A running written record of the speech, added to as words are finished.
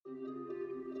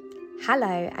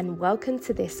Hello and welcome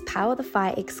to this Power the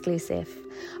Fight exclusive,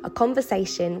 a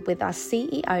conversation with our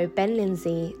CEO Ben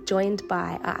Lindsay, joined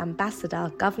by our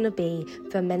ambassador Guvna B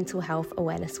for Mental Health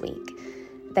Awareness Week.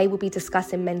 They will be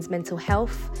discussing men's mental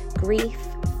health, grief,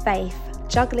 faith,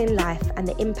 juggling life and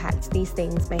the impact these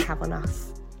things may have on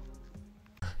us.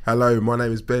 Hello, my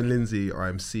name is Ben Lindsay. I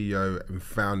am CEO and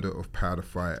founder of Power the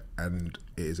Fight, and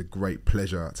it is a great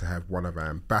pleasure to have one of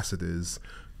our ambassadors,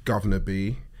 Guvna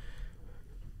B.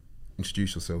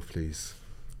 Introduce yourself, please.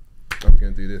 How are we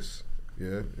going to do this?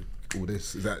 Yeah, all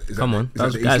this. Is that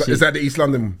the East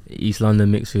London? East London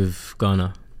mixed with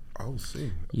Ghana. Oh,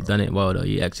 see. You done it well though.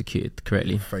 You executed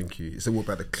correctly. Thank you. So what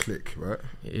about the click, right?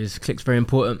 Click's very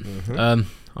important. Mm-hmm.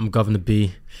 I'm Guvna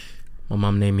B. My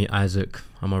mum named me Isaac.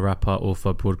 I'm a rapper,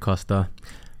 author, broadcaster,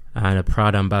 and a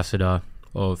proud ambassador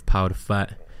of Power the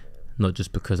Fight. Not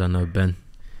just because I know Ben.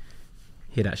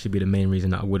 He'd actually be the main reason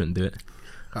that I wouldn't do it.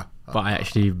 But I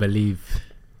actually believe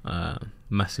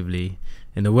massively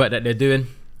in the work that they're doing.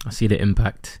 I see the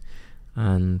impact,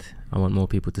 and I want more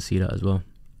people to see that as well.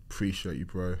 Appreciate you,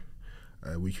 bro.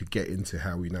 We could get into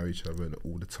how we know each other and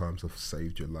all the times I've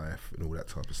saved your life and all that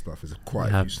type of stuff. There's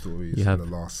quite a few stories in the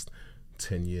last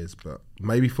 10 years, but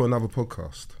maybe for another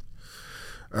podcast.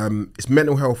 It's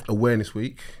Mental Health Awareness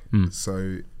Week,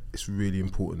 so it's really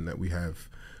important that we have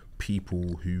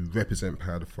people who represent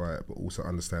Power the Fight but also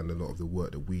understand a lot of the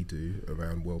work that we do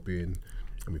around well-being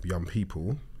and with young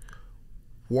people.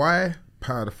 Why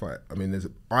Power the Fight? I mean,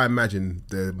 I imagine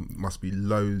there must be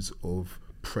loads of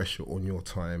pressure on your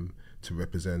time to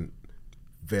represent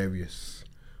various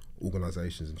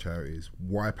organisations and charities.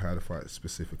 Why Power the Fight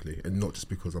specifically, and not just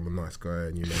because I'm a nice guy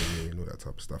and you know me and all that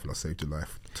type of stuff and I saved your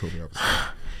life? Tell me other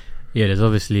stuff. Yeah, there's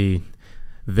obviously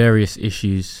various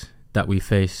issues that we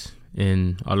face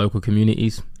in our local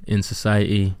communities, in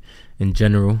society in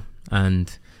general,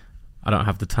 and I don't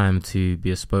have the time to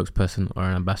be a spokesperson or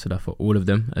an ambassador for all of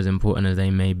them, as important as they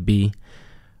may be.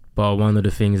 But one of the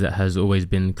things that has always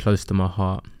been close to my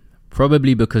heart,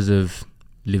 probably because of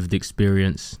lived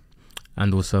experience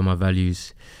and also my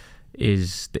values,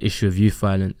 is the issue of youth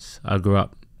violence. I grew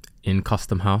up in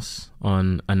Custom House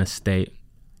on an estate,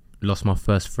 lost my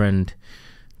first friend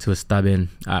to a stabbing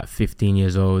at 15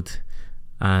 years old.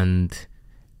 And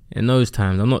in those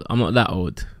times, I'm not that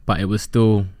old, but it was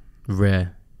still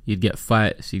rare. You'd get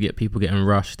fights, you'd get people getting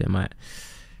rushed, they might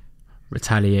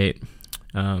retaliate.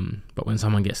 But when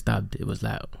someone gets stabbed, it was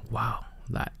like, wow,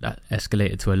 that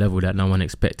escalated to a level that no one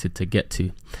expected to get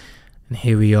to. And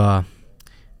here we are,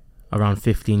 around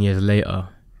 15 years later,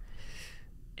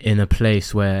 in a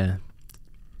place where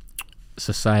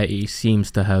society seems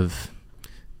to have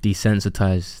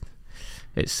desensitized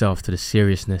itself to the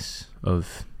seriousness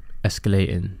of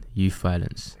escalating youth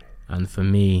violence. And for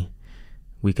me,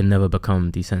 we can never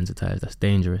become desensitized. That's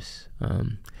dangerous. I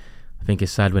think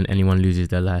it's sad when anyone loses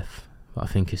their life, but I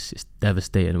think it's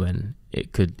devastating when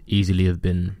it could easily have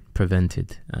been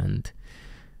prevented. And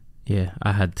yeah,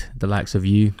 I had the likes of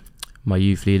you, my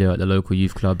youth leader at the local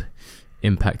youth club,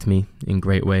 impact me in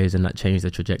great ways, and that changed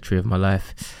the trajectory of my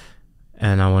life.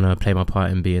 And I want to play my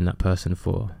part in being that person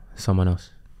for someone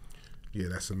else. Yeah,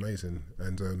 that's amazing.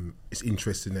 And it's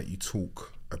interesting that you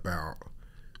talk about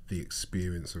the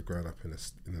experience of growing up in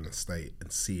an estate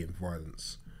and seeing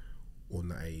violence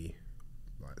on a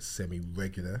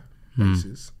semi-regular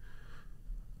basis.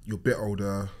 You're a bit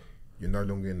older, you're no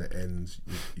longer in the ends,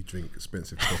 you drink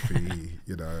expensive coffee,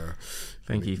 you know.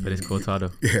 Thank you for this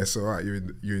cortado. Yeah, it's all right. You're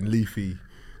in leafy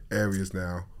areas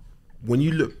now. When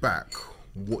you look back,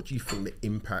 what do you think the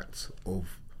impact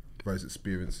of those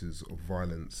experiences of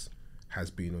violence has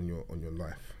been on your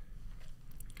life?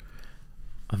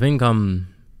 I think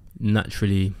I'm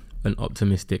naturally an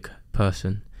optimistic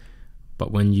person, but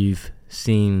when you've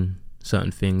seen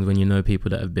certain things, when you know people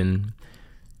that have been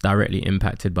directly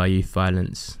impacted by youth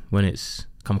violence, when it's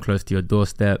come close to your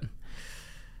doorstep,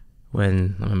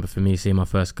 when I remember for me seeing my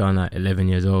first gun at 11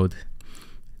 years old,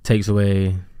 takes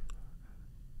away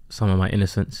some of my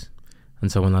innocence.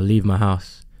 And so when I leave my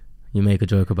house, you make a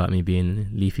joke about me being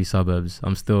in leafy suburbs,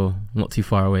 I'm still not too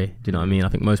far away. Do you know what I mean? I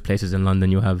think most places in London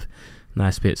you'll have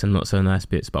nice bits and not so nice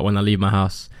bits. But when I leave my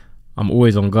house, I'm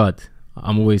always on guard.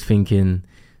 I'm always thinking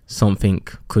something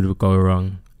could go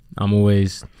wrong. I'm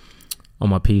always on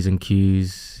my P's and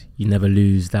Q's. You never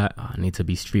lose that. I need to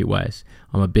be streetwise.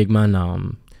 I'm a big man now.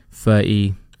 I'm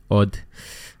 30 odd.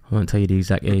 I won't tell you the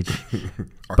exact age. Okay.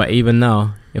 But even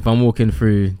now, if I'm walking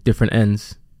through different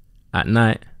ends at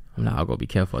night, I'm like, I've got to be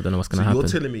careful. I don't know what's going to happen.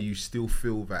 So you're telling me you still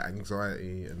feel that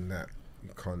anxiety and that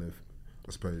kind of,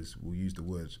 I suppose we'll use the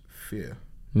word fear,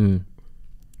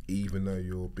 even though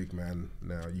you're a big man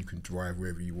now, you can drive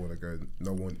wherever you want to go.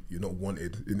 You're not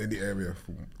wanted in any area,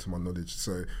 to my knowledge.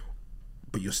 So,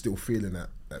 but you're still feeling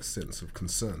that sense of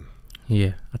concern.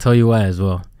 Yeah, I'll tell you why as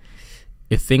well.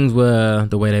 If things were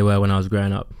the way they were when I was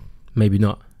growing up, maybe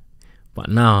not. But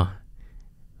now,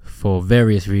 for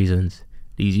various reasons,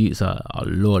 these youths are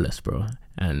lawless, bro.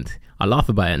 And I laugh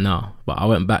about it now, but I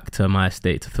went back to my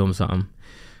estate to film something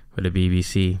with the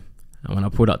BBC. And when I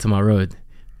pulled up to my road,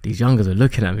 these youngers are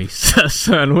looking at me a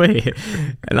certain way.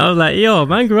 And I was like, yo,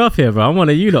 man, grew up here, bro. I'm one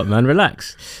of you lot, man.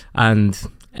 Relax. And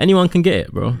anyone can get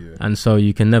it, bro. Yeah. And so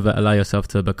you can never allow yourself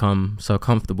to become so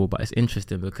comfortable. But it's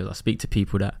interesting because I speak to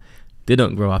people that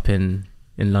didn't grow up in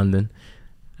London,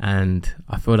 and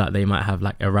I feel like they might have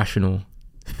like irrational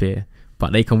fear,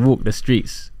 but they can walk the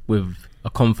streets with a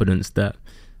confidence that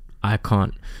I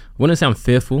can't. I wouldn't say I'm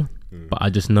fearful, but I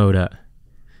just know that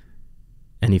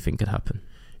anything could happen.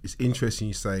 It's interesting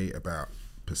you say about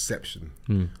perception.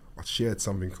 I shared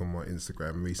something on my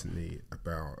Instagram recently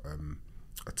about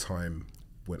a time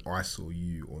when I saw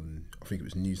you on, I think it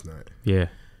was Newsnight. Yeah.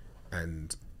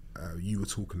 And you were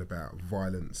talking about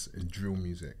violence and drill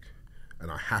music.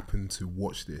 And I happened to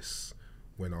watch this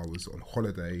when I was on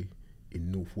holiday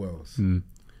in North Wales.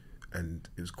 And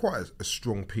it was quite a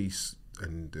strong piece,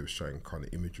 and they were showing kind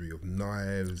of imagery of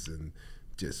knives and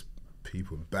just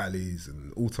people in ballies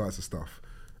and all types of stuff.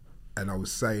 And I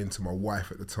was saying to my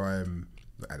wife at the time,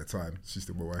 she's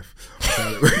still my wife,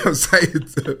 I was saying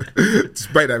to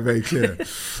make that very clear,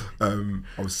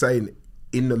 I was saying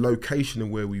in the location of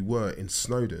where we were in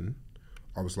Snowdon,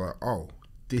 I was like, oh,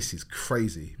 this is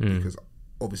crazy, because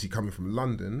obviously coming from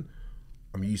London,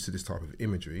 I'm used to this type of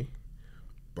imagery,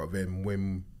 but then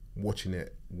when watching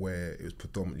it where it was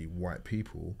predominantly white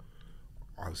people,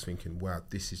 I was thinking, wow,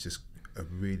 this is just a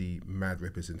really mad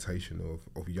representation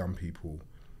of young people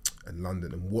in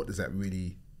London,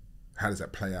 and how does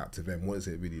that play out to them? What does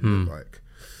it really look like?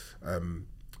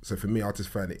 So for me, I just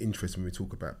found it interesting when we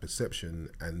talk about perception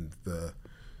and the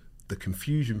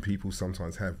confusion people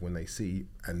sometimes have when they see,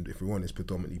 and if we're honest,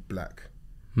 predominantly black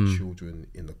children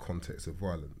in the context of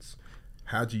violence.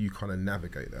 How do you kind of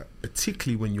navigate that,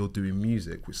 particularly when you're doing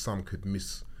music, which some could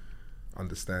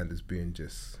misunderstand as being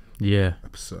just a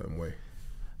certain way?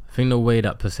 I think the way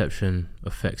that perception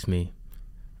affects me,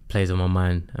 plays on my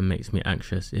mind and makes me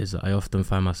anxious, is I often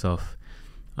find myself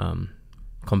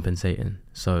compensating.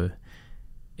 So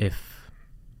if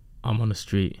I'm on the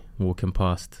street walking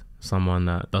past someone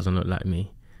that doesn't look like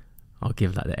me, I'll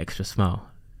give like the extra smile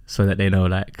so that they know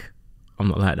like I'm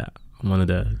not like that. I'm one of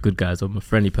the good guys. I'm a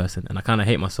friendly person, and I kind of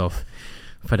hate myself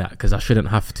for that, because I shouldn't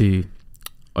have to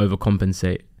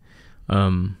overcompensate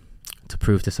to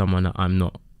prove to someone that I'm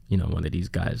not, one of these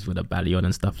guys with a belly on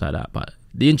and stuff like that. But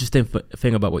the interesting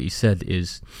thing about what you said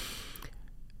is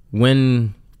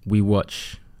when we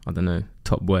watch, I don't know,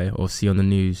 Top Boy, or see on the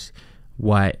news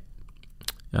white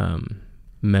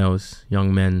males,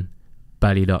 young men,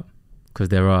 bellied up, because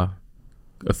there are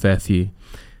a fair few.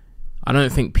 I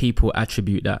don't think people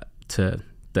attribute that to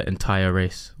the entire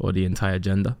race or the entire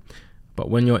gender. But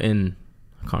when you're in,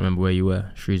 I can't remember where you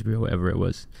were, Shrewsbury or whatever it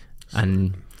was,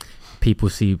 and people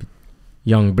see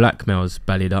young black males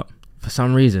bellied up, for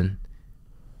some reason,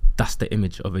 that's the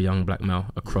image of a young black male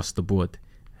across the board.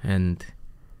 And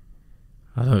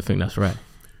I don't think that's right.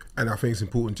 And I think it's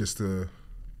important just to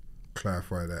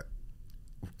clarify that,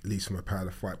 at least from a Power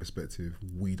the Fight perspective,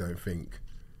 we don't think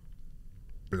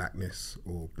blackness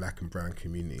or black and brown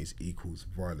communities equals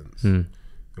violence. And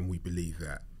we believe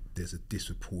that there's a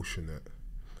disproportionate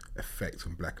effect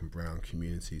on black and brown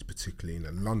communities, particularly in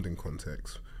a London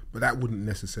context. But that wouldn't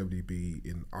necessarily be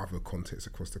in other contexts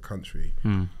across the country.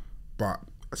 But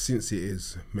since it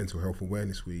is Mental Health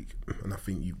Awareness Week, and I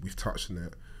think we've touched on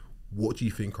it, what do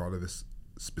you think are the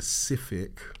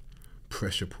specific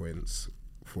pressure points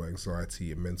for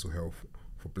anxiety and mental health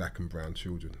for black and brown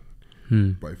children?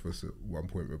 Both of us at one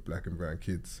point were black and brown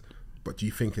kids. But do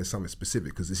you think there's something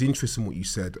specific? Because it's interesting what you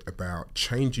said about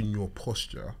changing your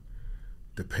posture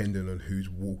depending on who's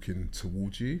walking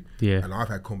towards you. Yeah. And I've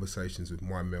had conversations with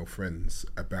my male friends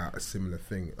about a similar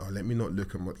thing. Oh, let me not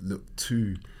look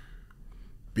too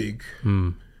big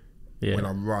when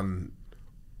I run,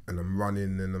 and I'm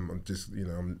running, and I'm just,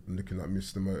 I'm looking like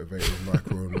Mr. Motivated,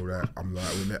 Michael, and all that. I'm like,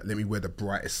 well, let me wear the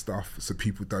brightest stuff so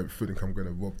people don't think I'm going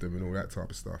to rob them and all that type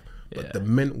of stuff. But the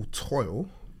mental toil,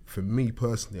 for me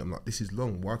personally, I'm like, this is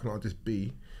long. Why can't I just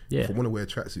be? If I want to wear a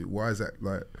tracksuit, why is that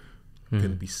like going to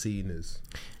be seen as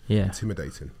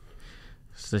intimidating?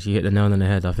 So you hit the nail on the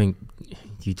head. I think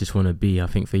you just want to be. I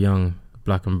think for young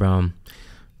black and brown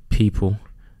people,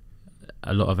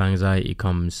 a lot of anxiety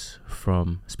comes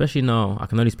from, especially now, I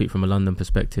can only speak from a London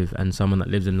perspective and someone that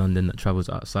lives in London that travels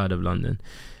outside of London,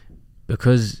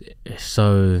 because it's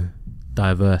so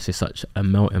diverse, it's such a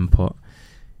melting pot.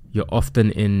 You're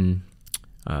often in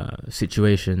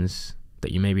situations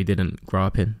that you maybe didn't grow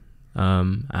up in,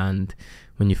 and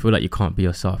when you feel like you can't be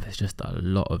yourself, it's just a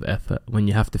lot of effort. When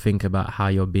you have to think about how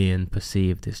you're being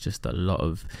perceived, it's just a lot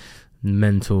of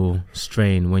mental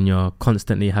strain. When you're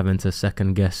constantly having to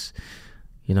second guess,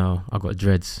 you know, I got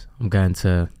dreads, I'm going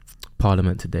to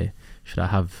Parliament today, should I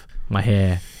have my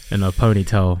hair in a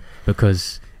ponytail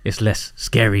because it's less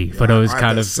scary for those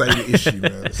kind of same issue,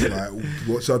 man. It's like,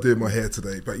 what should I do with my hair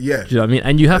today? But yeah, do you know what I mean?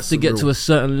 And you have to get to a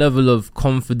certain level of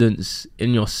confidence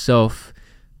in yourself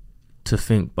to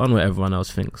think, but what everyone else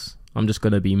thinks, I'm just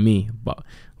going to be me. But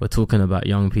we're talking about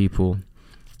young people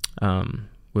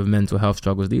with mental health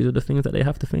struggles. These are the things that they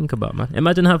have to think about, man.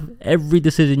 Imagine have every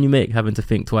decision you make having to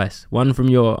think twice, one from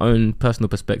your own personal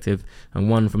perspective and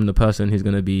one from the person who's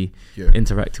going to be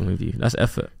interacting with you. That's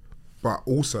effort. But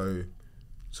also,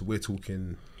 so we're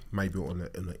talking maybe on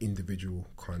an individual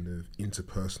kind of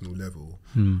interpersonal level.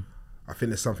 I think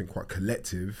there's something quite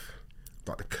collective,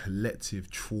 like the collective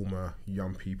trauma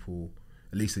young people,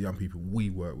 at least the young people we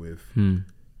work with,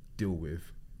 deal with.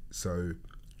 So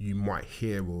you might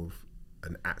hear of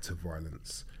an act of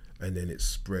violence and then it's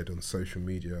spread on social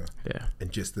media,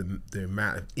 and just the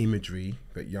amount of imagery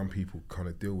that young people kind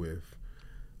of deal with,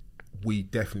 we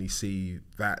definitely see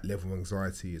that level of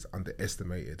anxiety is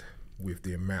underestimated with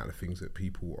the amount of things that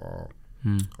people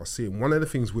are seeing. One of the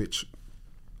things which,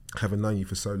 having known you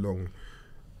for so long,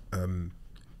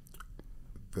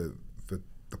 the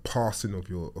passing of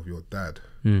your dad,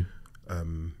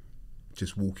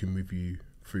 just walking with you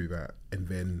through that, and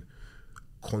then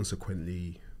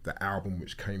consequently the album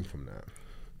which came from that.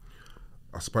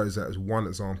 I suppose that was one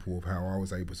example of how I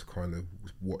was able to kind of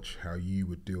watch how you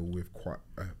would deal with quite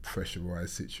a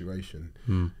pressurized situation.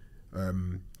 Do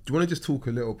you want to just talk a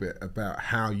little bit about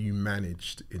how you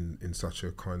managed in such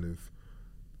a kind of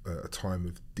a time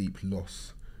of deep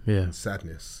loss and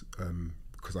sadness?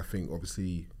 Because I think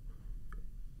obviously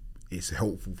it's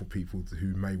helpful for people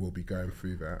who may well be going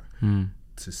through that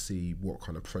to see what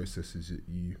kind of processes that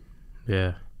you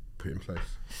put in place.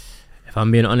 If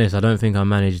I'm being honest, I don't think I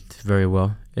managed very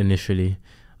well initially.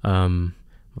 My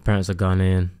parents are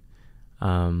Ghanaian.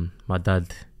 My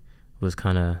dad was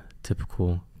kind of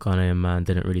typical Ghanaian man,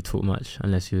 didn't really talk much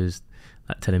unless he was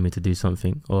like telling me to do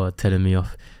something or telling me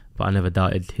off, but I never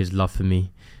doubted his love for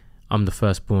me. I'm the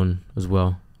firstborn as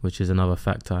well, which is another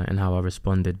factor in how I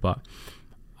responded, but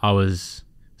I was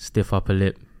stiff upper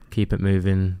lip, keep it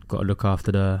moving, got to look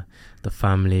after the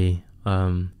family.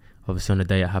 Obviously on the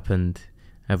day it happened,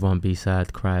 everyone be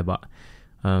sad, cry, but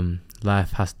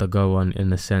life has to go on in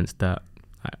the sense that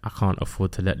I can't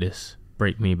afford to let this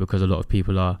break me, because a lot of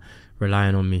people are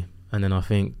relying on me. And then I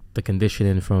think the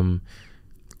conditioning from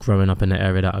growing up in the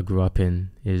area that I grew up in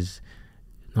is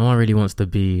no one really wants to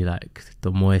be like the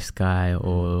moist guy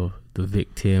or the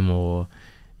victim, or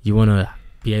you want to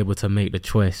be able to make the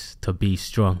choice to be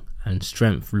strong. And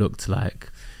strength looked like,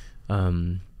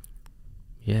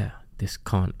 this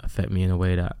can't affect me in a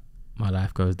way that my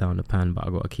life goes down the pan, but I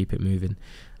got to keep it moving.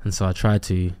 And so I tried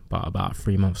to, but about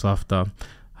 3 months after,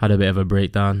 had a bit of a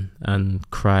breakdown and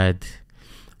cried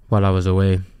while I was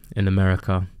away in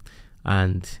America.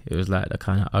 And it was like the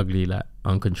kind of ugly, like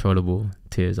uncontrollable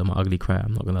tears. I'm an ugly crier,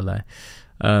 I'm not going to lie.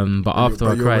 But after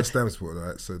I cried... You're a West Ham supporter,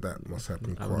 right? So that must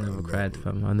happen quite a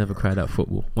lot. I never cried at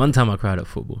football. One time I cried at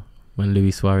football, when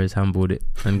Luis Suarez handballed it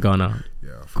and Ghana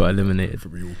got eliminated. I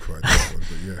think we all cried that one,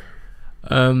 but yeah.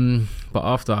 But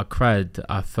after I cried,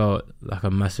 I felt like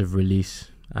a massive release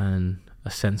and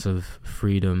a sense of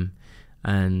freedom.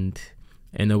 And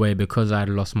in a way, because I had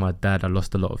lost my dad, I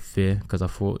lost a lot of fear, because I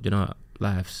thought,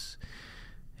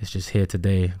 it's just here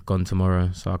today, gone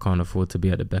tomorrow, so I can't afford to be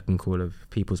at the beck and call of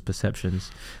people's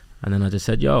perceptions. And then I just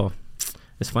said,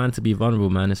 it's fine to be vulnerable,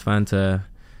 man. It's fine to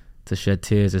shed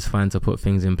tears. It's fine to put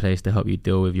things in place to help you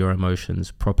deal with your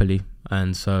emotions properly.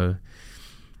 And so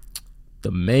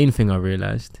the main thing I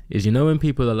realized is, when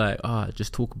people are like,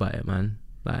 just talk about it, man.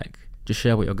 Like, just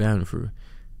share what you're going through.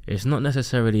 It's not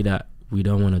necessarily that we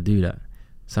don't want to do that.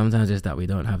 Sometimes it's that we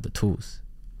don't have the tools.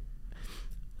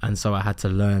 And so I had to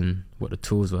learn what the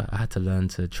tools were. I had to learn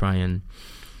to try and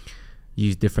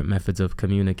use different methods of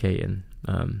communicating.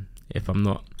 If I'm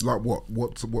not... Like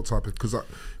what type of... Because I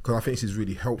think this is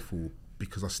really helpful,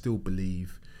 because I still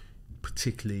believe,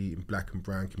 particularly in black and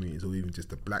brown communities, or even just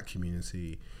the black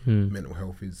community, mental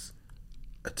health is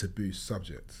a taboo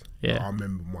subject. Yeah. I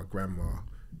remember my grandma,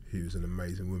 who was an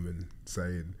amazing woman,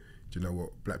 saying, do you know what?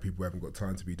 Black people haven't got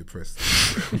time to be depressed.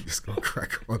 We just got to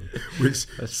crack on. Which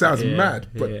sounds mad,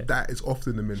 but that is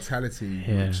often the mentality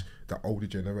which the older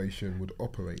generation would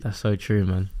operate. That's so true,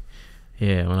 man.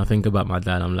 Yeah, when I think about my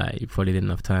dad, I'm like, he probably didn't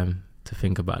have time to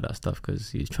think about that stuff because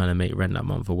he was trying to make rent that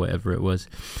month or whatever it was.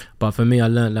 But for me, I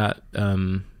learned that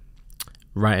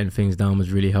writing things down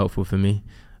was really helpful for me.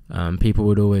 People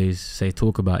would always say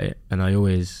talk about it, and I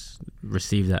always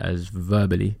receive that as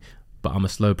verbally, but I'm a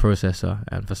slow processor,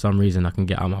 and for some reason I can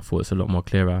get out my thoughts a lot more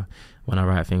clearer when I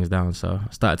write things down. So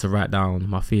I started to write down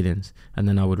my feelings, and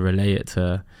then I would relay it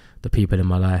to the people in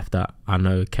my life that I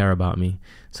know care about me.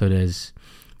 So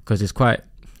because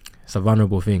it's a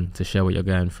vulnerable thing to share what you're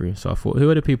going through. So I thought, who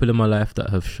are the people in my life that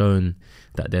have shown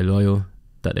that they're loyal,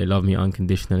 that they love me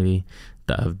unconditionally,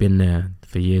 that have been there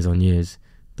for years on years?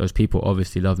 Those people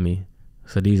obviously love me.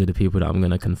 So these are the people that I'm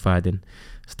going to confide in.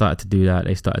 Started to do that.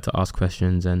 They started to ask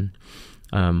questions, and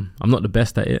I'm not the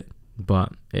best at it,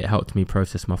 but it helped me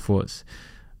process my thoughts.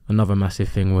 Another massive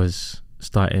thing was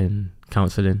starting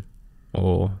counselling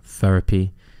or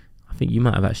therapy. I think you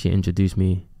might have actually introduced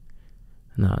me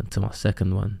to my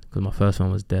second one, because my first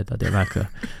one was dead. I didn't like her.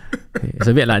 It's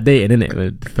a bit like dating, isn't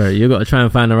it? You've got to try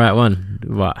and find the right one.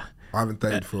 But I haven't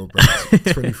dated for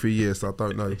about 23 years, so I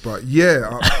don't know. But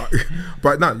yeah,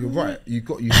 but no, you're right. You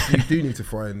do need to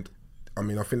find. I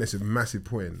mean, I think that's a massive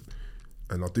point,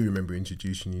 and I do remember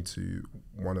introducing you to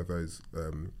one of those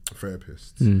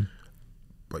therapists.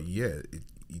 But yeah,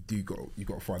 you got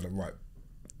to find the right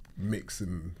mix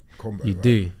and combo. You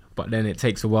do, but then it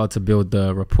takes a while to build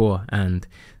the rapport, and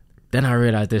then I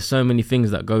realized there's so many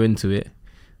things that go into it.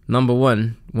 Number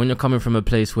one, when you're coming from a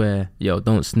place where,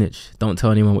 don't snitch, don't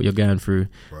tell anyone what you're going through,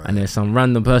 and there's some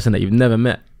random person that you've never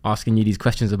met asking you these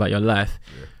questions about your life.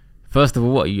 First of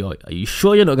all, are you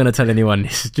sure you're not going to tell anyone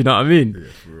this? Do you know what I mean?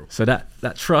 Yeah, for real. So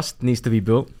that trust needs to be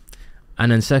built.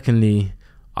 And then secondly,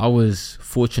 I was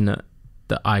fortunate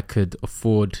that I could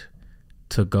afford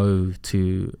to go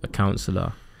to a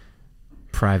counsellor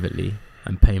privately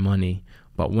and pay money.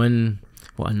 But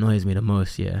what annoys me the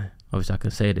most, obviously I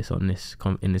can say this in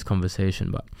this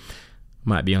conversation, but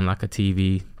might be on like a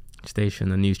TV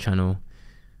station, a news channel.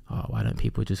 Oh, why don't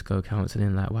people just go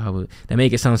counselling? Like, wow, they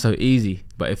make it sound so easy.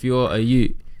 But if you're a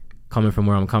youth coming from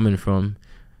where I'm coming from,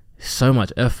 so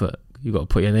much effort. You got to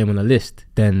put your name on the list.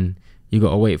 Then you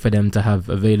got to wait for them to have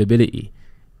availability.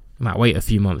 You might wait a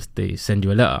few months. They send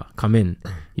you a letter. Come in.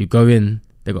 You go in.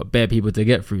 They got bare people to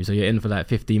get through. So you're in for like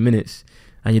 15 minutes.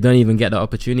 And you don't even get the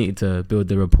opportunity to build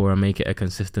the rapport and make it a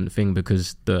consistent thing,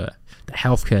 because the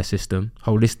healthcare system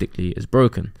holistically is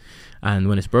broken. And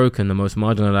when it's broken, the most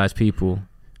marginalized people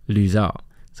lose out.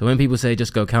 So when people say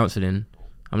just go counselling,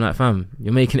 I'm like, fam,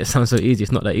 you're making it sound so easy.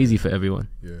 It's not that easy for everyone.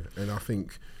 Yeah, and I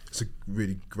think it's a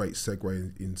really great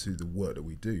segue into the work that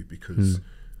we do, because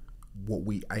what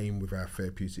we aim with our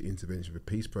therapeutic intervention for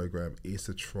peace program is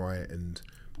to try and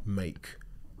make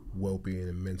well-being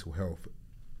and mental health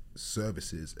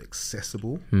services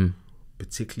accessible,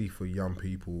 particularly for young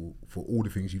people, for all the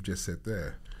things you've just said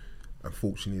there.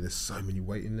 Unfortunately, there's so many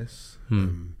waiting lists.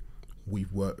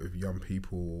 We've worked with young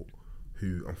people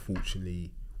who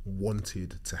unfortunately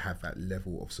wanted to have that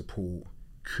level of support,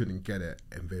 couldn't get it,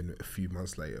 and then a few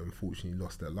months later unfortunately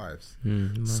lost their lives.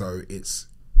 So it's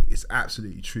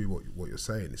absolutely true what you're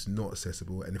saying. It's not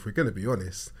accessible, and if we're going to be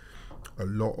honest, a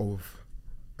lot of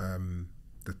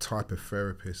the type of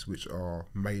therapists which are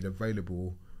made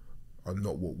available are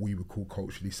not what we would call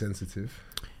culturally sensitive.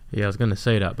 Yeah, I was going to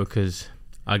say that, because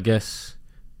I guess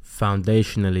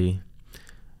foundationally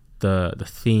the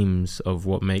themes of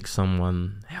what makes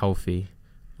someone healthy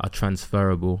are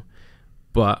transferable.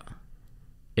 But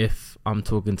if I'm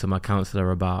talking to my counsellor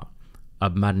about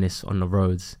a madness on the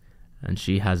roads and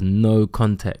she has no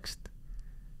context,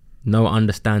 no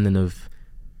understanding of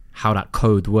how that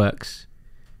code works,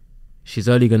 she's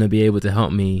only going to be able to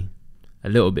help me a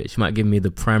little bit. She might give me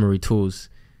the primary tools,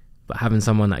 but having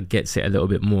someone that gets it a little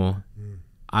bit more,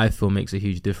 I feel makes a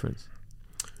huge difference.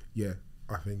 Yeah,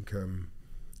 I think,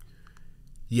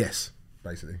 yes,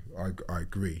 basically, I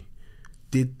agree.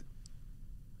 I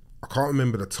can't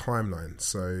remember the timeline,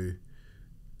 so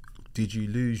did you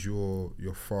lose your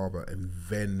father and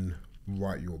then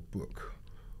write your book?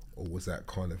 Or was that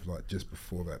kind of like just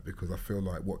before that? Because I feel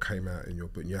like what came out in your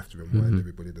book, and you have to remind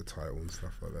everybody the title and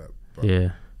stuff like that. But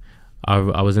yeah,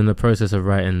 I was in the process of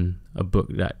writing a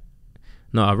book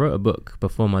I wrote a book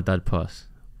before my dad passed,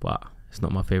 but it's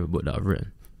not my favourite book that I've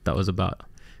written. That was about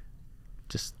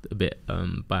just a bit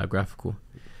biographical.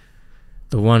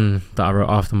 The one that I wrote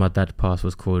after my dad passed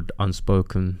was called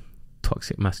Unspoken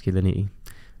Toxic Masculinity,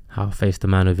 How I Faced the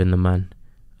Man Within the Man.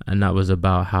 And that was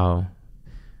about how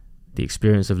the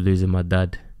experience of losing my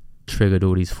dad triggered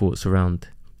all these thoughts around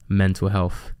mental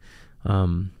health,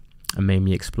 and made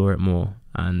me explore it more.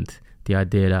 And the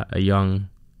idea that a young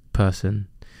person,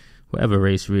 whatever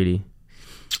race really,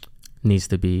 needs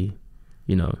to be,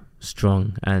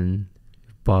 strong and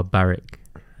barbaric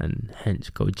and hence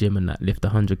go gym and that lift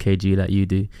 100 kg like you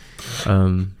do.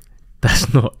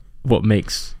 That's not what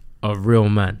makes a real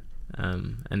man.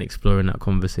 And exploring that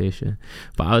conversation.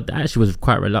 But I actually was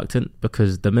quite reluctant,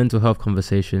 because the mental health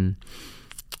conversation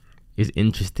is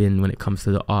interesting when it comes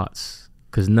to the arts.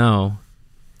 Because now,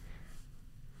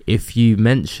 if you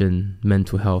mention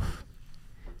mental health,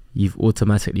 you've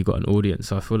automatically got an audience.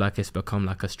 So I feel like it's become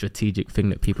like a strategic thing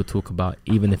that people talk about,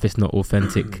 even if it's not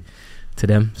authentic to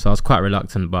them. So I was quite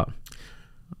reluctant, but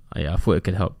I thought it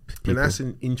could help people. And that's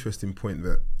an interesting point,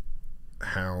 that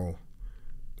how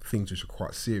things which are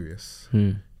quite serious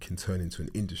can turn into an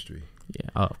industry. Yeah,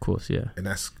 of course, yeah. And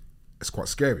it's quite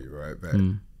scary, right?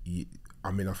 That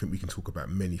I think we can talk about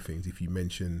many things. If you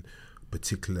mention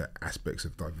particular aspects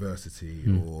of diversity,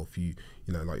 or if you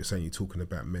like you're saying, you're talking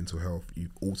about mental health,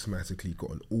 you've automatically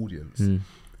got an audience.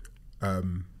 I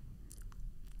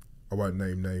won't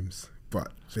name names,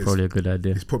 but it's probably a good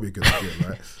idea. It's probably a good idea,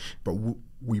 right? But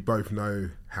we both know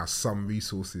how some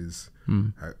resources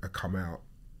have come out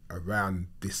around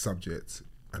this subject,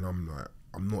 and I'm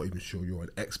not even sure you're an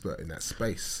expert in that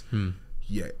space,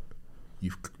 yet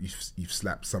you've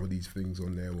slapped some of these things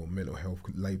on there, or mental health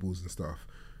labels and stuff,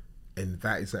 and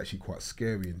that is actually quite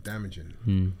scary and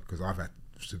damaging, because I've had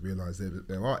to realise that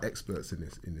there are experts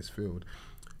in this field,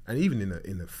 and even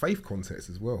in a faith context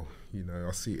as well.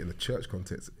 I see it in the church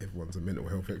context. Everyone's a mental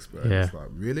health expert. Yeah. It's like,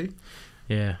 really?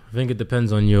 Yeah, I think it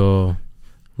depends on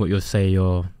what you'll say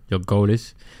your goal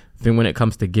is. I think when it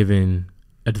comes to giving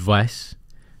advice,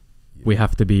 we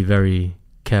have to be very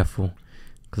careful,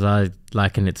 because I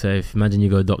liken it to, if imagine you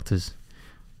go to doctors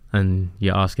and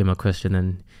you ask him a question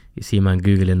and you see a man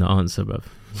Googling the answer, bruv.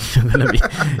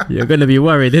 You're gonna be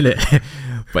worried, innit?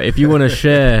 But if you want to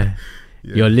share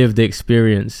your lived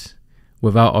experience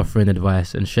without offering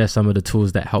advice and share some of the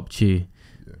tools that helped you,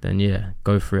 then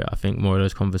go for it. I think more of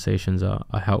those conversations are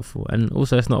helpful. And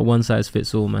also, it's not a one size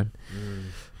fits all, man.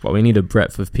 But we need a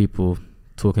breadth of people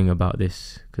talking about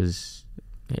this, because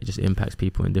it just impacts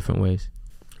people in different ways.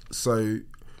 So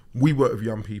we work with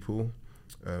young people.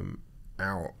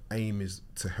 Our aim is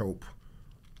to help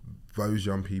those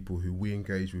young people who we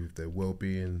engage with their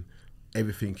well-being.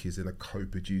 Everything is in a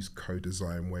co-produced,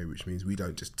 co-designed way, which means we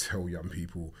don't just tell young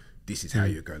people this is how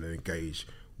you're going to engage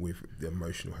with the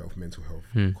emotional health, mental health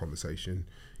conversation.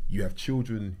 You have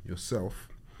children yourself.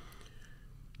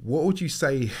 What would you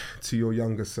say to your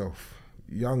younger self,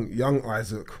 young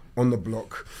Isaac on the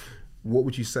block? What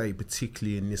would you say,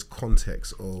 particularly in this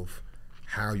context of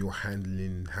how to handle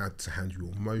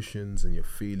your emotions and your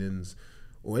feelings,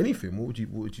 or anything? What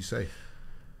would you say?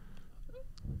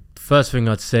 First thing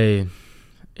I'd say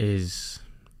is,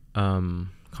 can't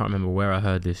remember where I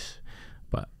heard this,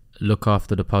 but look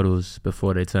after the puddles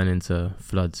before they turn into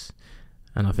floods.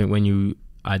 And I think when you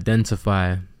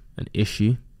identify an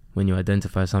issue, when you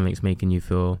identify something's making you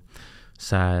feel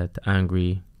sad,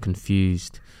 angry,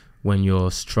 confused, when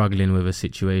you're struggling with a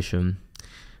situation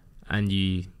and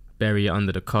you bury it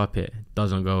under the carpet, it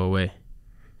doesn't go away.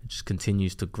 It just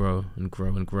continues to grow and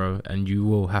grow and grow, and you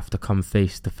will have to come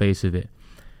face to face with it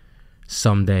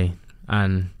someday.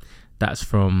 And that's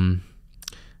from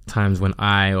times when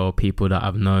I or people that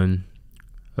I've known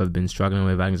have been struggling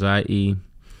with anxiety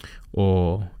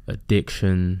or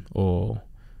addiction or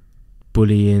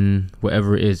bullying,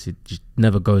 whatever it is. It just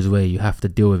never goes away. You have to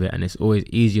deal with it, and it's always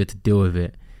easier to deal with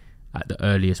it at the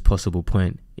earliest possible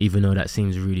point, even though that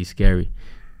seems really scary,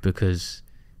 because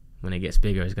when it gets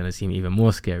bigger, it's going to seem even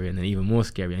more scary, and then even more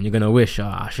scary, and you're going to wish,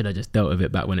 I should have just dealt with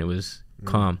it back when it was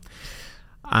calm.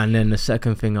 And then the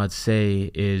second thing I'd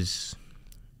say is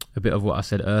a bit of what I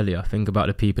said earlier. Think about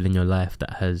the people in your life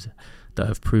that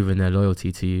have proven their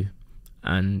loyalty to you,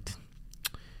 and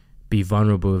be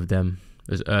vulnerable with them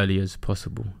as early as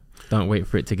possible. Don't wait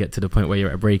for it to get to the point where you're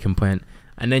at a breaking point,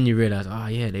 and then you realize,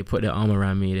 they put their arm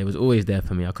around me. They was always there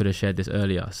for me. I could have shared this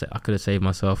earlier. I could have saved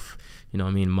myself,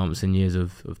 months and years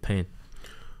of pain.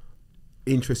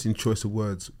 Interesting choice of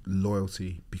words,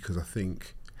 loyalty, because I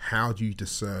think, how do you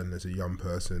discern as a young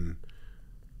person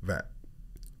that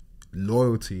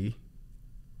loyalty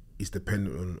is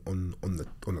dependent on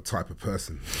the type of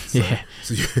person? So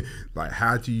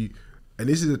how do you? And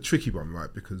this is a tricky one,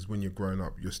 right? Because when you're growing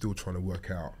up, you're still trying to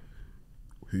work out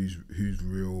who's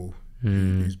real,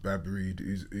 who's bad breed,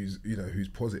 who's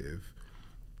positive.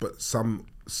 But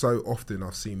so often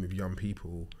I've seen with young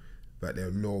people that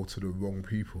they're loyal to the wrong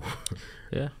people.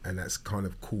 Yeah. And that's kind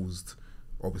of caused,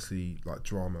 obviously, like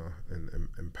drama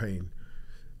and pain.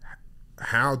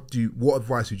 What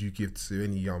advice would you give to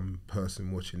any young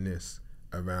person watching this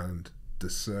around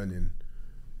discerning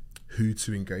who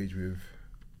to engage with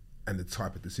and the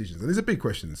type of decisions? And it's a big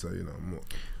question, so I'm not...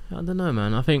 I don't know,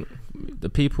 man. I think the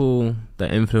people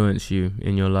that influence you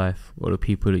in your life, or the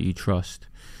people that you trust,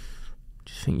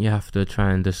 just think you have to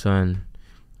try and discern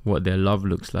what their love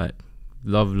looks like.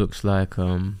 Love looks like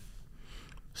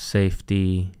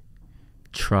safety,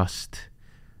 trust.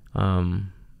 The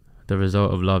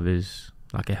result of love is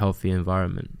like a healthy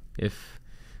environment. If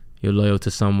you're loyal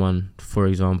to someone, for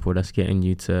example, that's getting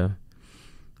you to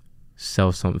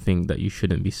sell something that you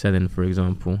shouldn't be selling, for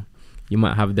example, you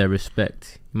might have their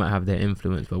respect, you might have their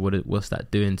influence, but what's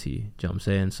that doing to you? Do you know what I'm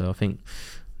saying? So I think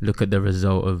look at the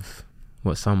result of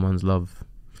what someone's love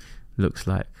looks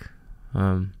like.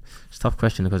 It's a tough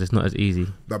question because it's not as easy.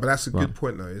 No, but that's a good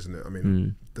point though, isn't it? I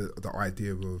mean, the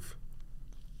idea of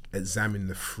examining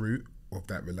the fruit of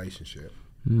that relationship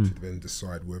to then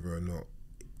decide whether or not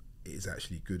it is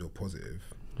actually good or positive.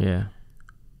 Yeah.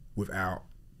 Without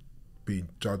being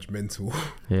judgmental.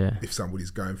 Yeah. If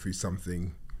somebody's going through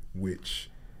something which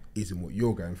isn't what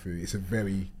you're going through, it's a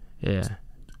very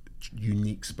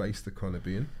unique space to kind of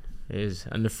be in. It is,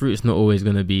 and the fruit's not always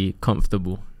going to be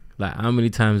comfortable. Like, how many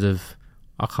times have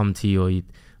I come to you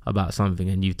about something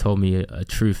and you've told me a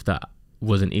truth that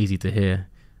wasn't easy to hear,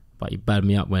 but you bad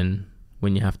me up when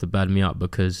you have to bad me up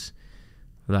because,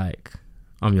 like,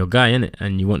 I'm your guy, innit?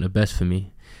 And you want the best for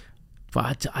me.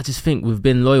 But I just think we've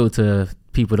been loyal to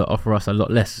people that offer us a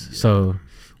lot less. Yeah. So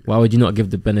why would you not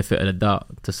give the benefit of the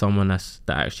doubt to someone that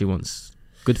actually wants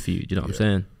good for you? Do you know what I'm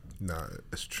saying? No,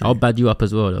 it's true. I'll bad you up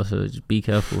as well, though, so just be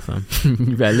careful, fam.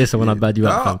 You better listen when I bad you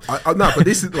up, fam. No, but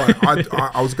this is like,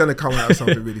 I was going to come out with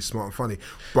something really smart and funny,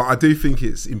 but I do think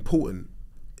it's important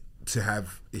to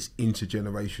have this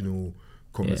intergenerational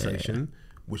conversation,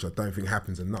 which I don't think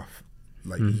happens enough.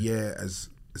 Like, as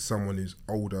someone who's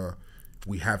older,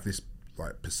 we have this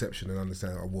like perception and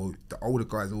understanding, well, the older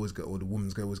guys always get, or the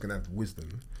woman's always going to have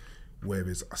wisdom.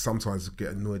 Whereas I sometimes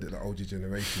get annoyed at the older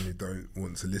generation who don't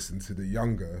want to listen to the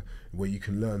younger, where you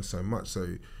can learn so much. So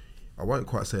I won't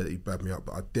quite say that you bad me up,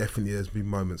 but there's been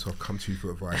moments where I've come to you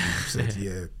for advice and you've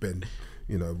said, Ben,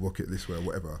 rock it this way or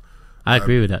whatever. I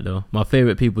agree with that though. My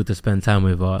favourite people to spend time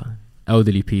with are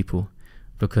elderly people,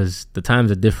 because the times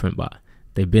are different, but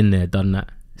they've been there, done that,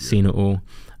 seen it all.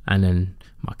 And then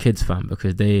my kids, fam,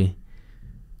 because they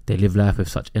live life with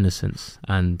such innocence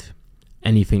and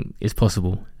anything is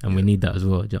possible, and we need that as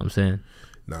well. Do you know what I'm saying?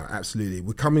 No, absolutely.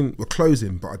 We're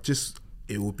closing, but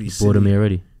it will be bored of me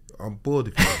already. I'm bored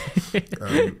of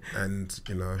you. And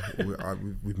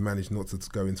we've managed not to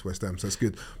go into West Ham, so it's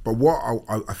good. But what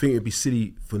I think it'd be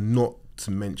silly for not to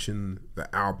mention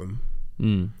the album,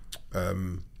 because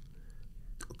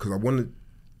I wanted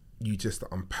you just to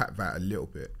unpack that a little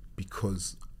bit,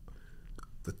 because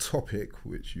the topic,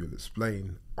 which you'll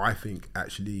explain, I think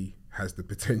actually has the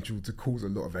potential to cause a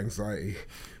lot of anxiety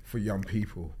for young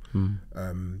people.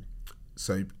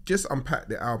 So just unpack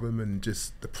the album and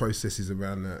just the processes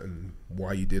around that and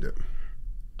why you did it.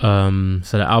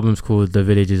 So the album's called The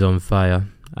Village is on Fire,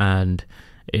 and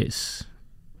it's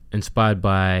inspired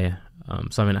by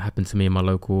something that happened to me in my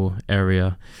local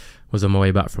area. Was on my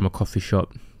way back from a coffee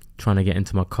shop, trying to get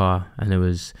into my car, and there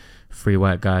was 3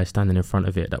 white guys standing in front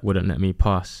of it that wouldn't let me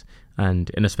pass. And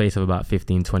in a space of about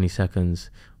 15-20 seconds,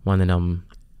 one of them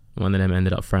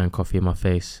ended up throwing coffee in my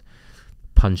face,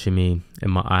 punching me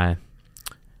in my eye.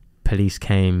 Police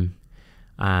came,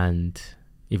 and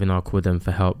even though I called them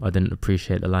for help, I didn't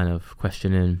appreciate the line of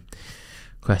questioning.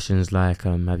 Questions like,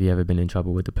 have you ever been in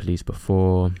trouble with the police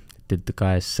before? Did the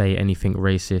guys say anything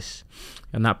racist?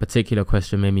 And that particular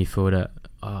question made me feel that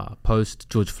post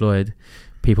George Floyd,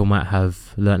 people might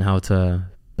have learned how to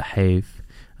behave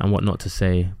and what not to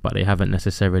say, but they haven't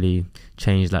necessarily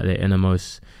changed like their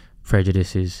innermost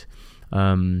prejudices.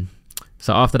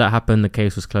 So after that happened, the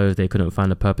case was closed. They couldn't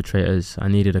find the perpetrators. I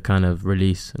needed a kind of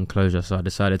release and closure, so I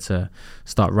decided to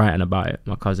start writing about it.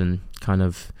 My cousin kind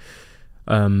of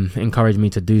encouraged me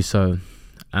to do so,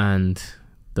 and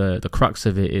the crux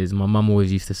of it is, my mum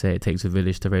always used to say it takes a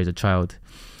village to raise a child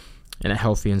in a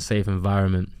healthy and safe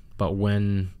environment. But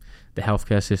when the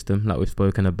healthcare system, like we've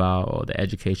spoken about, or the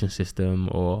education system,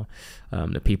 or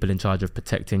the people in charge of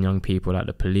protecting young people, like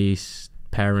the police,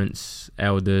 parents,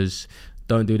 elders,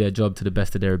 don't do their job to the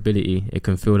best of their ability, it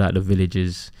can feel like the village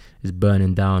is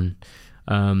burning down.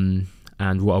 And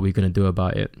what are we going to do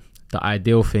about it? The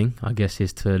ideal thing, I guess,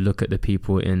 is to look at the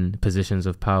people in positions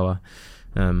of power,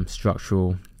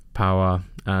 structural power,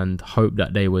 and hope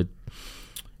that they would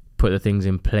put the things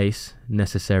in place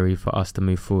necessary for us to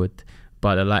move forward.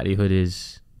 But the likelihood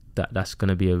is that that's going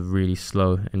to be a really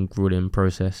slow and grueling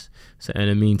process. So in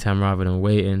the meantime, rather than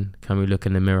waiting, can we look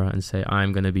in the mirror and say,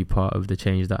 I'm going to be part of the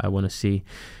change that I want to see?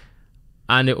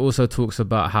 And it also talks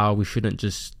about how we shouldn't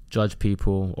just judge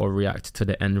people or react to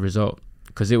the end result.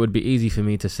 Because it would be easy for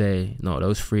me to say, no,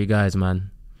 those 3 guys,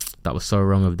 man, that was so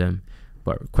wrong of them.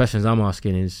 But questions I'm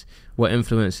asking is, what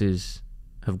influences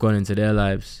have gone into their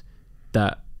lives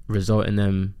that result in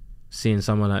them seeing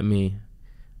someone like me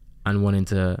and wanting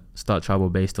to start trouble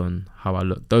based on how I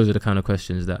look? Those are the kind of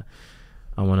questions that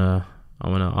I wanna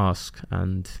ask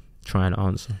and try and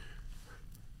answer.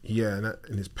 Yeah,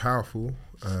 and it's powerful.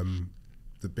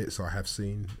 The bits I have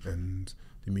seen and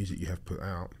the music you have put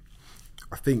out.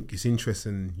 I think it's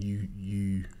interesting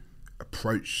you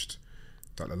approached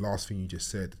like the last thing you just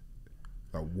said.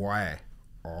 Like, why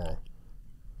were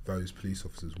those police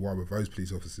officers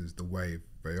the way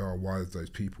they are? Why are those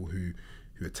people who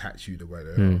attack you the way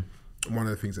they are? And one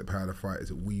of the things at Power the Fight is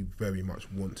that we very much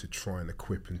want to try and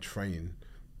equip and train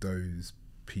those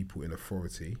people in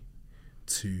authority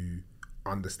to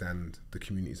understand the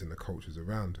communities and the cultures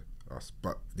around us.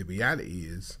 But the reality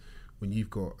is, when you've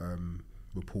got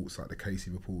reports like the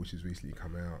Casey report, which has recently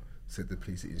come out, said the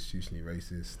police are institutionally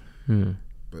racist,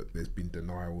 but there's been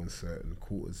denial in certain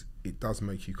quarters, it does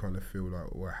make you kind of feel like,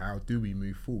 well, how do we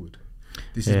move forward?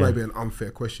 This is maybe an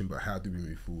unfair question, but how do we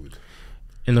move forward?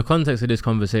 In the context of this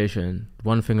conversation,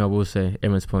 one thing I will say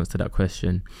in response to that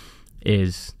question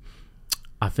is,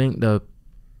 I think the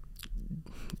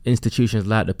institutions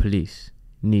like the police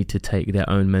need to take their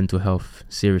own mental health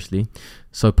seriously.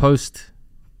 So post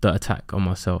the attack on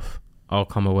myself, I'll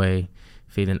come away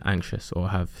feeling anxious or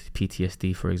have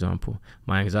PTSD, for example.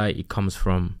 My anxiety comes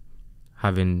from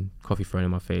having coffee thrown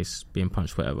in my face, being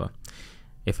punched, whatever.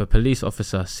 If a police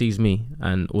officer sees me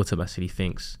and automatically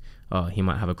thinks, oh, he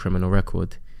might have a criminal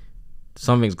record,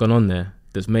 something's gone on there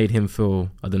that's made him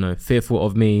feel, I don't know, fearful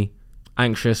of me,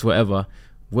 anxious, whatever.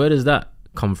 Where does that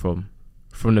come from?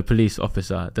 From the police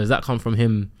officer? Does that come from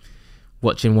him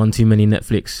watching one too many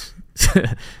Netflix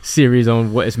series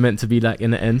on what it's meant to be like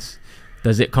in the ends?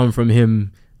 Does it come from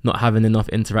him not having enough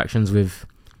interactions with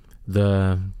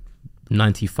the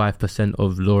 95%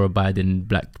 of law-abiding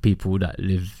black people that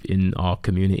live in our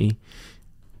community?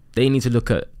 They need to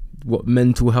look at what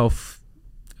mental health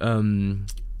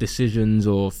decisions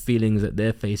or feelings that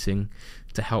they're facing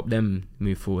to help them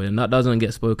move forward. And that doesn't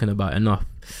get spoken about enough.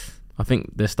 I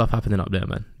think there's stuff happening up there,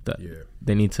 man, that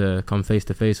they need to come face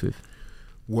to face with.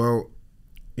 Well,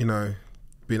 you know,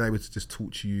 being able to just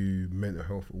talk to you Mental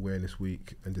Health Awareness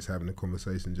Week and just having a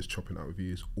conversation, just chopping up with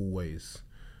you is always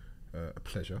a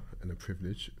pleasure and a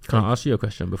privilege. Can I ask you a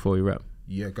question before we wrap?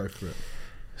 Yeah, go for it.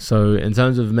 So in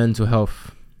terms of mental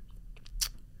health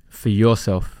for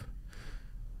yourself,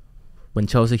 when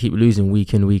Chelsea keep losing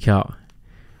week in, week out,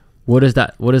 what does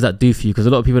that do for you? Because a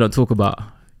lot of people don't talk about,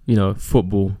 you know,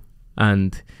 football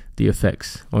and the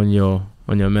effects on your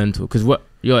mental. Because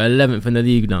you're 11th in the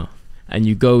league now, and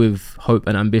you go with hope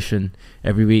and ambition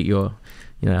every week.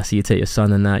 I see you take your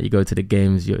son and that. You go to the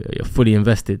games. You're fully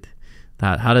invested.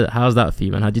 How's that for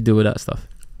you, man? How do you deal with that stuff?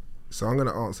 So I'm going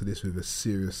to answer this with a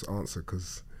serious answer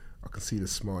because I can see the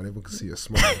smile. And everyone can see a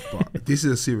smile. But this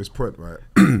is a serious point, right?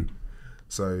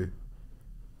 So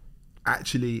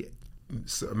actually,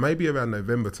 maybe around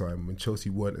November time, when Chelsea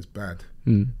weren't as bad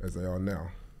as they are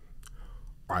now,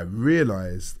 I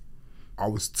realised I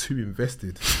was too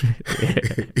invested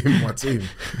in my team,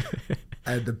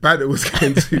 and the banter was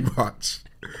getting too much.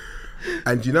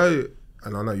 And you know,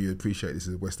 and I know you appreciate this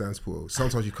as a West Ham supporter,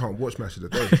 sometimes you can't watch Match of the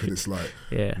Day because it's like,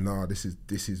 nah, this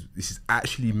is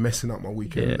actually messing up my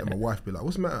weekend. And my wife be like,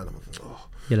 "What's the matter?" And I'm like, "Oh."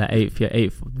 You're like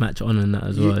eighth match on and that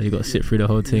as well. You got to sit through the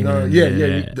whole thing.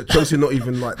 Chelsea are not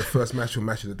even like the first match of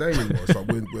the Day anymore. It's like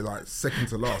we're like second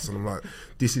to last, and I'm like,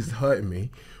 this is hurting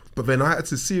me. But then I had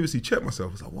to seriously check myself.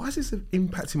 I was like, why is this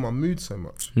impacting my mood so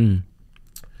much? And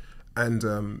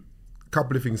a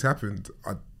couple of things happened.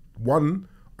 I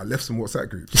left some WhatsApp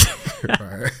groups,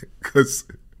 right? Because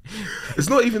it's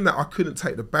not even that I couldn't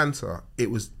take the banter. It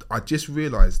was, I just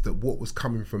realised that what was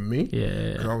coming from me.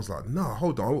 And I was like, no,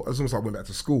 hold on. It's almost like I went back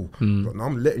to school. Like, no,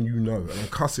 I'm letting you know. And I'm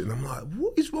cussing. And I'm like,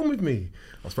 what is wrong with me?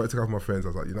 I spoke to a couple of my friends. I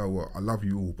was like, you know what? I love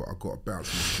you all, but I've got to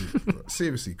bounce in the street. Like,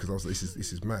 seriously, because I was like,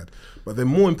 this is mad. But then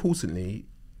more importantly,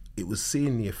 it was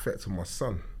seeing the effect on my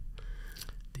son.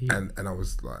 And I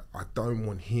was like, I don't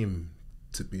want him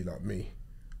to be like me.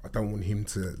 I don't want him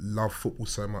to love football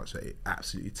so much that it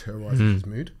absolutely terrorises his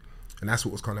mood. And that's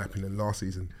what was kind of happening last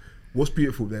season. What's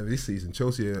beautiful there this season,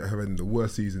 Chelsea are having the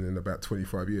worst season in about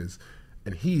 25 years.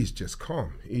 and he's just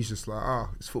calm. He's just like,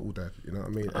 it's football, Dad. You know what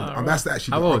I mean? And right. that's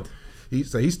actually how old?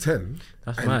 He's 10.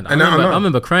 That's mad. I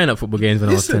remember crying at football games when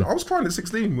I was 10. I was crying at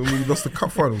 16 when we lost the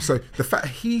cup final. So the fact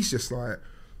he's just like,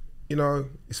 you know,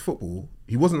 it's football.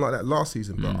 He wasn't like that last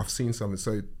season, but I've seen something.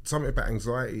 So something about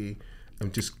anxiety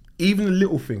and just even the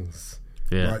little things.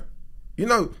 Yeah. Like, you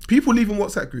know, people leaving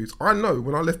WhatsApp groups. I know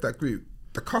when I left that group,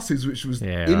 the cusses which was in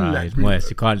that group. Moist.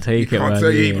 You can't take it.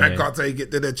 Can't take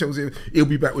it. Then Chelsea, he'll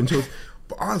be back when Chelsea.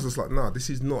 But I was just like, nah, this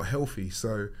is not healthy.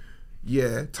 So,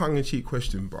 yeah, tongue-in-cheek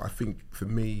question, but I think for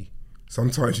me,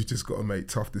 sometimes you just got to make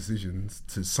tough decisions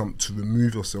to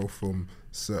remove yourself from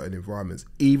certain environments,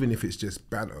 even if it's just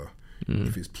banter,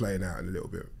 if it's playing out and a little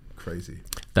bit crazy.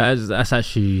 That's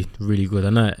actually really good.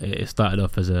 I know it started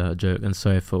off as a joke, and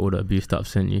sorry for all the abuse that I've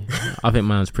sent you. I think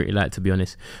mine's pretty light, to be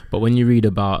honest. But when you read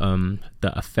about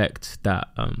the effect that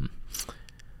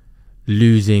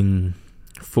losing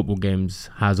football games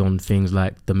has on things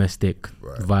like domestic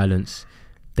violence,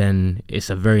 then it's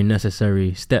a very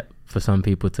necessary step for some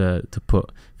people to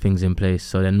put things in place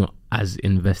so they're not as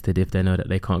invested if they know that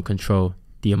they can't control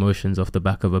the emotions off the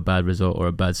back of a bad result or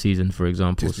a bad season, for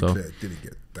example. Just to be clear, it didn't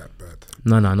get that bad.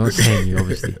 No, not saying you,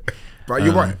 obviously. But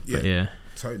you're right. Yeah, yeah,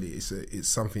 totally. It's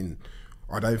something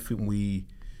I don't think we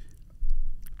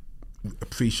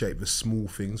appreciate, the small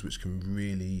things which can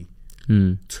really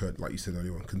turn, like you said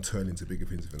earlier on, can turn into bigger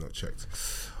things if they're not checked.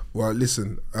 Well,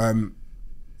 listen,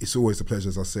 it's always a pleasure.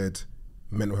 As I said,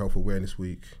 Mental Health Awareness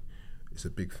Week is a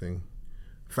big thing.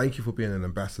 Thank you for being an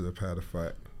ambassador of Power the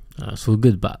Fight. It's all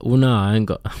good, but I ain't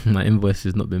got my invoice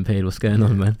has not been paid. What's going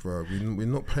on, man? Bro, we're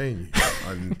not paying you,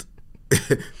 and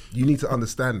you need to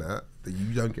understand that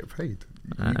you don't get paid.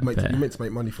 You're meant to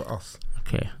make money for us.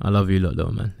 Okay, I love you lot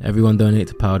though, man. Everyone donate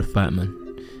to Power the Fight,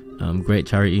 man. Great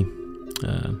charity.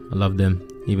 I love them.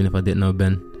 Even if I didn't know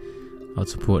Ben, I'd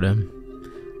support them.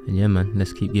 And yeah, man,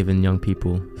 let's keep giving young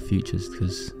people futures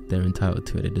because they're entitled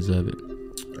to it. They deserve it.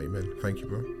 Amen. Thank you,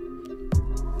 bro.